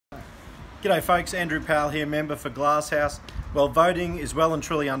G'day folks, Andrew Powell here, member for Glasshouse. Well, voting is well and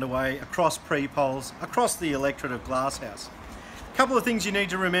truly underway across pre-polls, across the electorate of Glasshouse. A couple of things you need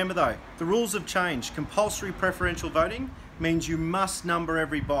to remember though. The rules have changed. Compulsory preferential voting means you must number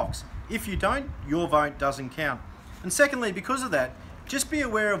every box. If you don't, your vote doesn't count. And secondly, because of that, just be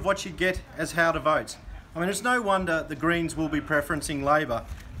aware of what you get as how to vote. I mean, it's no wonder the Greens will be preferencing Labor,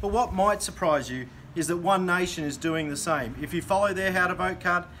 but what might surprise you is that One Nation is doing the same. If you follow their how to vote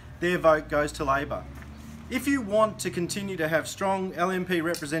card, their vote goes to Labor. If you want to continue to have strong LNP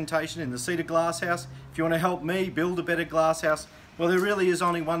representation in the seat of Glasshouse, if you want to help me build a better Glasshouse, well, there really is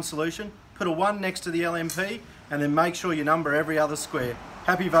only one solution. Put a 1 next to the LNP and then make sure you number every other square.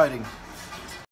 Happy voting.